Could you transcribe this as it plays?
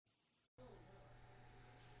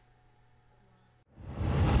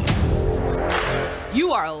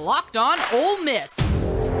You are Locked On Ole Miss,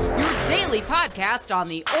 your daily podcast on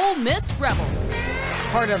the Ole Miss Rebels.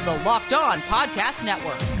 Part of the Locked On Podcast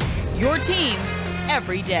Network, your team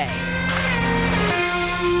every day.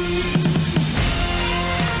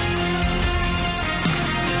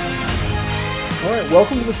 All right,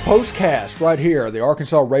 welcome to this postcast right here. The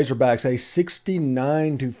Arkansas Razorbacks, a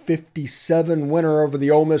 69-57 winner over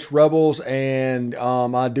the Ole Miss Rebels, and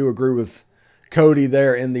I do agree with Cody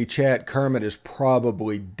there in the chat. Kermit is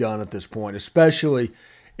probably done at this point, especially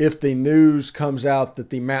if the news comes out that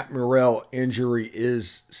the Matt Murrell injury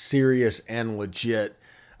is serious and legit.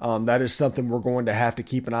 That is something we're going to have to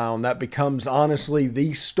keep an eye on. That becomes, honestly,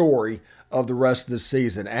 the story of the rest of the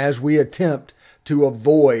season as we attempt to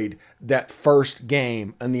avoid that first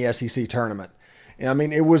game in the SEC tournament. And I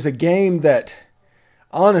mean, it was a game that,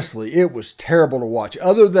 honestly, it was terrible to watch.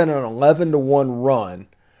 Other than an 11-1 run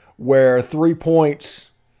where 3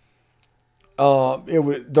 points,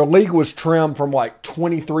 the league was trimmed from like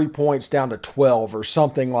 23 points down to 12 or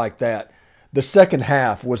something like that. The second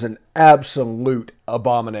half was an absolute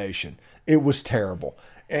abomination. It was terrible.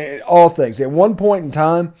 And all things. At one point in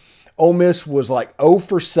time, Ole Miss was like 0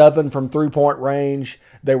 for 7 from three-point range.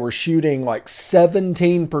 They were shooting like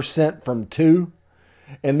 17% from two.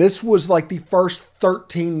 And this was like the first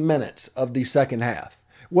 13 minutes of the second half.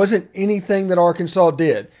 It wasn't anything that Arkansas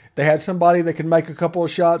did. They had somebody that could make a couple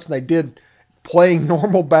of shots, and they did playing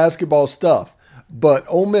normal basketball stuff. But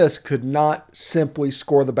Ole Miss could not simply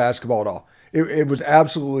score the basketball at all. It was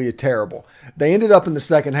absolutely terrible. They ended up in the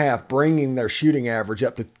second half bringing their shooting average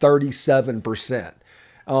up to 37%.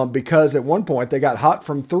 Because at one point they got hot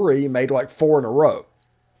from three, made like 4 in a row.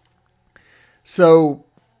 So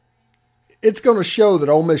it's going to show that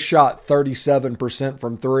Ole Miss shot 37%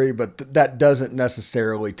 from three, but that doesn't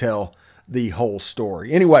necessarily tell the whole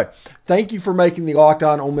story. Anyway, thank you for making the Locked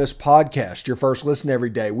On Ole Miss podcast your first listen every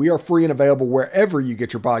day. We are free and available wherever you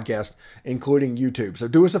get your podcast, including YouTube. So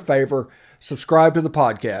do us a favor, subscribe to the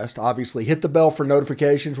podcast. Obviously, hit the bell for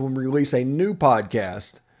notifications when we release a new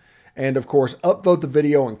podcast. And, of course, upvote the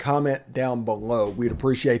video and comment down below. We'd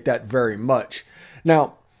appreciate that very much.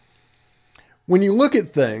 Now, when you look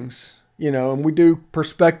at things, and we do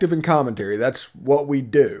perspective and commentary, that's what we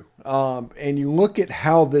do. And you look at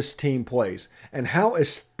how this team plays and how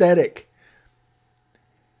aesthetically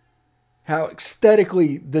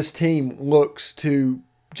this team looks to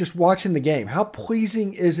just watching the game. How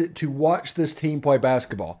pleasing is it to watch this team play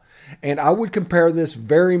basketball? And I would compare this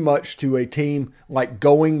very much to a team like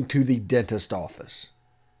going to the dentist office.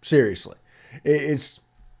 Seriously. It's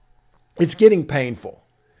getting painful.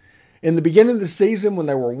 In the beginning of the season, when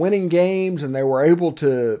they were winning games and they were able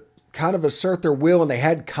to kind of assert their will and they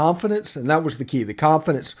had confidence, and that was the key. The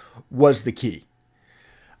confidence was the key.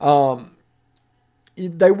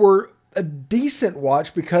 They were a decent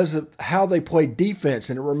watch because of how they played defense,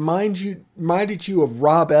 and it reminded you of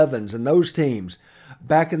Rob Evans and those teams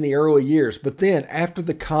back in the early years. But then, after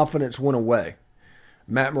the confidence went away,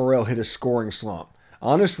 Matt Murrell hit a scoring slump.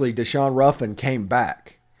 Honestly, Deshaun Ruffin came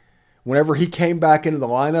back. Whenever he came back into the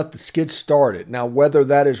lineup, the skid started. Now, whether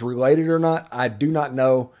that is related or not, I do not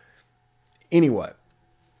know. Anyway,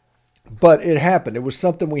 but it happened. It was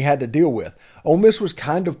something we had to deal with. Ole Miss was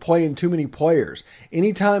kind of playing too many players.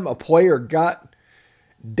 Anytime a player got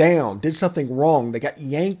down, did something wrong, they got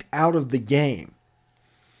yanked out of the game.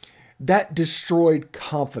 That destroyed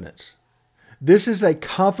confidence. This is a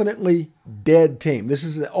confidently dead team. This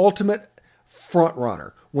is the ultimate front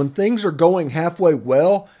runner. When things are going halfway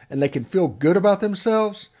well and they can feel good about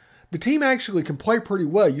themselves, the team actually can play pretty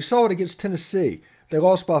well. You saw it against Tennessee. They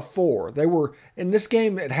lost by 4. They were in this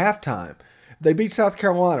game at halftime. They beat South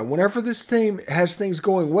Carolina. Whenever this team has things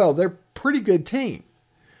going well, they're a pretty good team.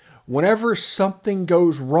 Whenever something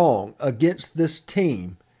goes wrong against this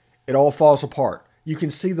team, it all falls apart. You can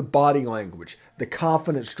see the body language. The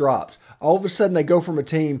confidence drops. All of a sudden, they go from a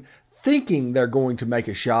team thinking they're going to make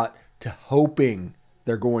a shot to hoping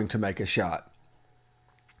they're going to make a shot.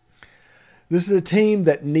 This is a team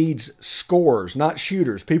that needs scorers, not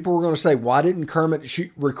shooters. People were going to say, why didn't Kermit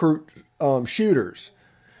recruit shooters?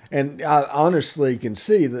 And I honestly can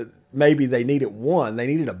see that maybe they needed one. They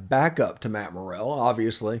needed a backup to Matt Murrell,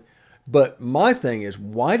 obviously. But my thing is,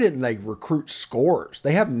 why didn't they recruit scorers?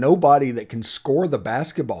 They have nobody that can score the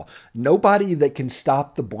basketball. Nobody that can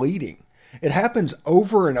stop the bleeding. It happens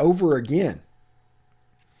over and over again.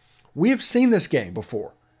 We have seen this game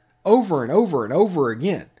before. Over and over and over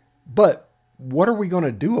again. But what are we going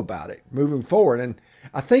to do about it moving forward? And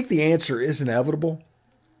I think the answer is inevitable.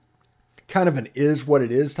 Kind of an is what it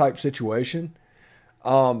is type situation.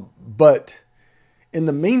 But in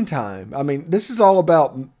the meantime, I mean, this is all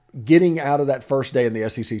about getting out of that first day in the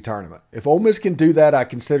SEC tournament. If Ole Miss can do that, I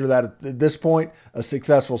consider that at this point a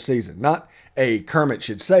successful season. Not a Kermit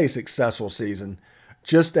should say successful season,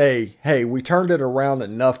 just a, hey, we turned it around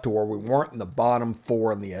enough to where we weren't in the bottom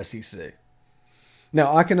 4 in the SEC.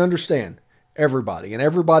 Now, I can understand everybody, and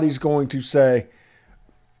everybody's going to say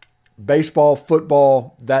baseball,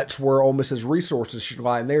 football, that's where Ole Miss's resources should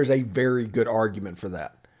lie, and there's a very good argument for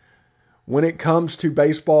that. When it comes to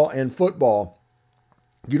baseball and football,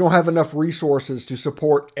 you don't have enough resources to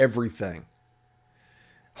support everything.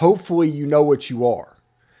 Hopefully you know what you are.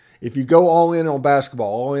 If you go all in on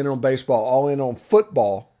basketball, all in on baseball, all in on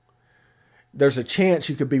football, there's a chance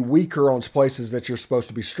you could be weaker on places that you're supposed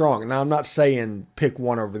to be strong. Now, I'm not saying pick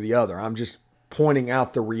one over the other. I'm just pointing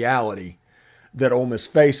out the reality that Ole Miss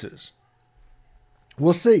faces.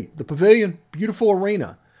 We'll see. The Pavilion, beautiful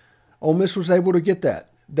arena. Ole Miss was able to get that.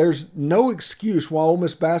 There's no excuse why Ole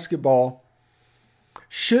Miss basketball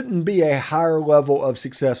shouldn't be a higher level of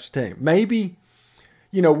success team. Maybe,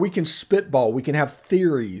 we can spitball. We can have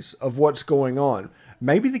theories of what's going on.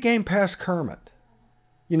 Maybe the game passed Kermit.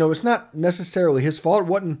 It's not necessarily his fault. It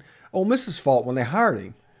wasn't Ole Miss's fault when they hired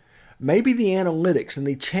him. Maybe the analytics and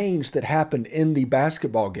the change that happened in the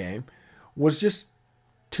basketball game was just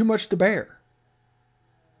too much to bear.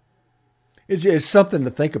 It's something to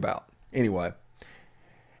think about. Anyway,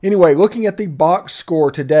 looking at the box score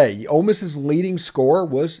today, Ole Miss's leading scorer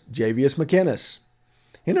was Javius McInnis.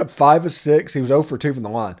 He ended up 5 of 6. He was 0 for 2 from the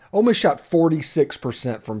line. Ole Miss shot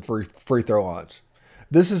 46% from free throw lines.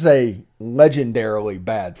 This is a legendarily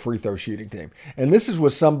bad free throw shooting team. And this is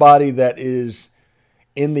with somebody that is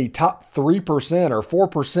in the top 3% or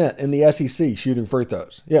 4% in the SEC shooting free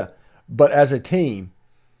throws. Yeah. But as a team,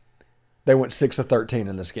 they went 6 of 13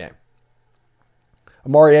 in this game.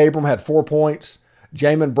 Amari Abram had 4 points.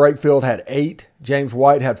 Jamin Brakefield had 8. James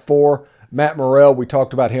White had 4. Matt Morrell, we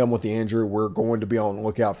talked about him with the injury. We're going to be on the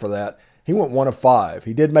lookout for that. He went 1 of 5.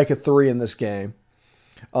 He did make a 3 in this game.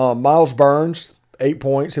 Miles Burns, 8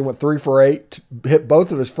 points. He went 3 for 8. Hit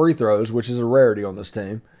both of his free throws, which is a rarity on this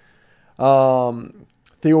team.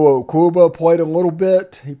 Theo Okuba played a little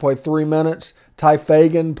bit. He played 3 minutes. Ty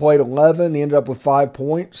Fagan played 11. He ended up with 5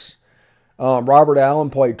 points. Robert Allen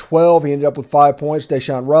played 12. He ended up with 5 points.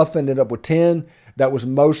 Deshaun Ruffin ended up with 10. That was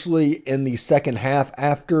mostly in the second half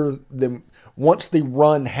once the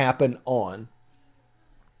run happened on.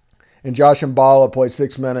 And Josh Mballa played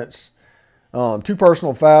 6 minutes. 2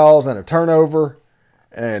 personal fouls and a turnover.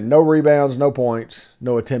 And no rebounds, no points,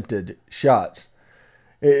 no attempted shots.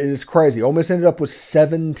 It is crazy. Ole Miss ended up with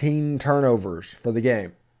 17 turnovers for the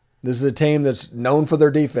game. This is a team that's known for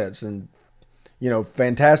their defense and,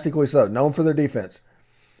 fantastically so. Known for their defense.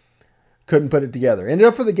 Couldn't put it together. Ended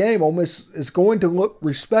up for the game, Ole Miss is going to look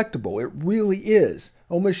respectable. It really is.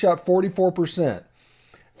 Ole Miss shot 44%.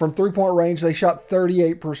 From three-point range, they shot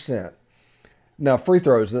 38%. Now, free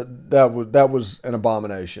throws, that was an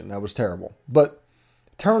abomination. That was terrible. But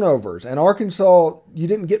turnovers. And Arkansas, you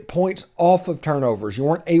didn't get points off of turnovers. You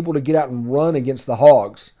weren't able to get out and run against the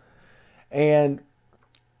Hogs. And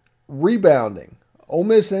rebounding. Ole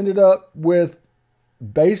Miss ended up with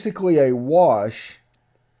basically a wash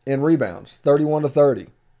in rebounds, 31 to 30.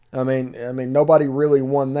 I mean, nobody really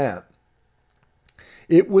won that.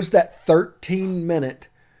 It was that 13-minute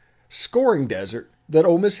scoring desert that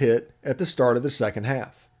Ole Miss hit at the start of the second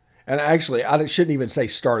half. And actually, I shouldn't even say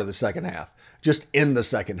start of the second half, just in the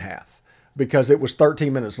second half, because it was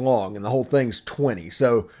 13 minutes long and the whole thing's 20.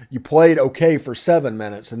 So you played okay for 7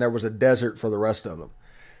 minutes and there was a desert for the rest of them.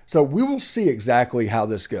 So we will see exactly how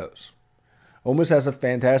this goes. Ole Miss has a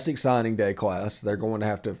fantastic signing day class. They're going to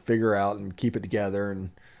have to figure out and keep it together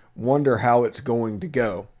and wonder how it's going to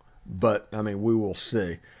go. But, we will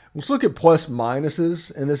see. Let's look at plus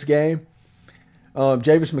minuses in this game.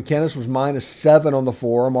 Javius McInnis was -7 on the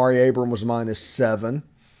floor. Amari Abram was -7.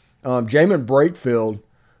 Jamin Brakefield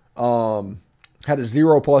had a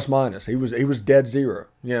 0 plus minus. He was dead zero.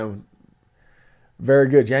 Very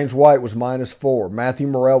good. James White was -4. Matthew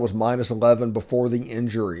Morrell was -11 before the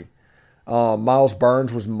injury. Miles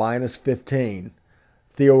Burns was -15.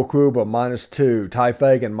 Theo Okuba -2. Ty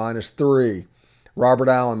Fagan -3. Robert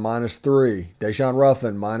Allen -3. Deshaun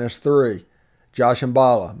Ruffin -3. Josh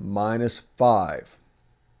Mballa -5.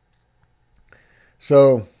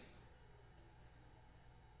 So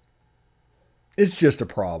it's just a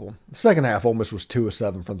problem. The second half, Ole Miss was 2 of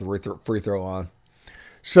 7 from the free throw line.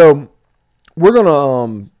 So we're going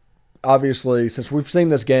to, obviously, since we've seen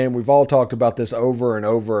this game, we've all talked about this over and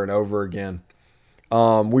over and over again.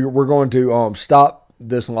 We're going to stop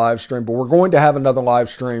this live stream, but we're going to have another live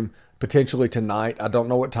stream potentially tonight. I don't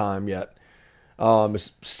know what time yet.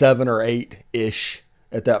 It's 7 or 8-ish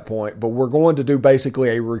at that point, but we're going to do basically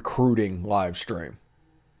a recruiting live stream.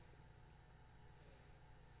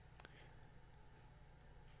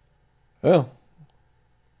 Well,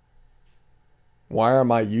 why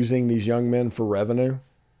am I using these young men for revenue?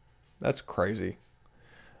 That's crazy.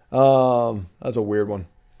 That's a weird one.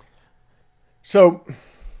 So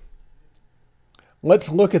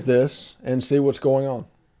let's look at this and see what's going on.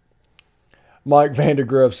 Mike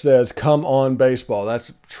Vandergriff says, come on baseball.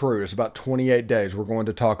 That's true. It's about 28 days. We're going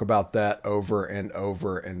to talk about that over and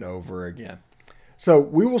over and over again. So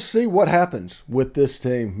we will see what happens with this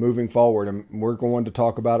team moving forward. And we're going to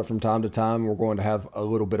talk about it from time to time. We're going to have a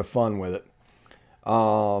little bit of fun with it.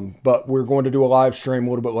 But we're going to do a live stream a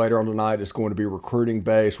little bit later on tonight. It's going to be recruiting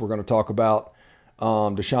based. We're going to talk about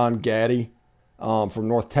Deshaun Gaddy from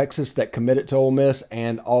North Texas that committed to Ole Miss.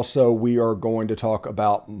 And also we are going to talk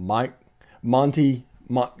about Monty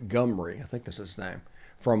Montgomery, I think that's his name,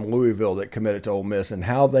 from Louisville that committed to Ole Miss and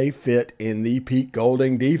how they fit in the Pete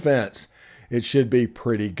Golding defense. It should be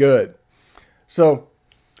pretty good. So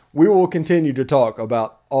we will continue to talk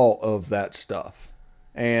about all of that stuff.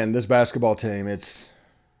 And this basketball team,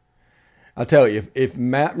 I tell you, if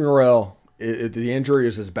Matt Murrell, if the injury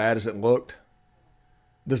is as bad as it looked,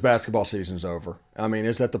 this basketball season is over. I mean,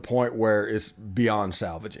 it's at the point where it's beyond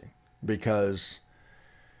salvaging because,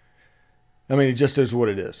 I mean, it just is what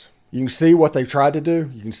it is. You can see what they tried to do.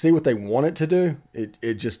 You can see what they wanted to do.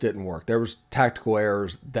 It just didn't work. There was tactical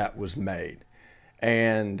errors that was made.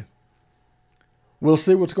 And we'll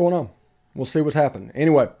see what's going on. We'll see what's happening.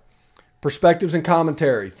 Anyway, perspectives and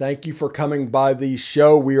commentary. Thank you for coming by the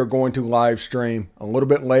show. We are going to live stream a little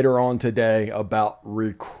bit later on today about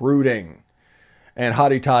recruiting. And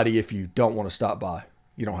hotty toddy, if you don't want to stop by,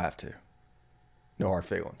 you don't have to. No hard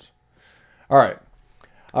feelings. All right.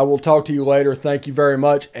 I will talk to you later. Thank you very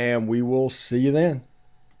much, and we will see you then.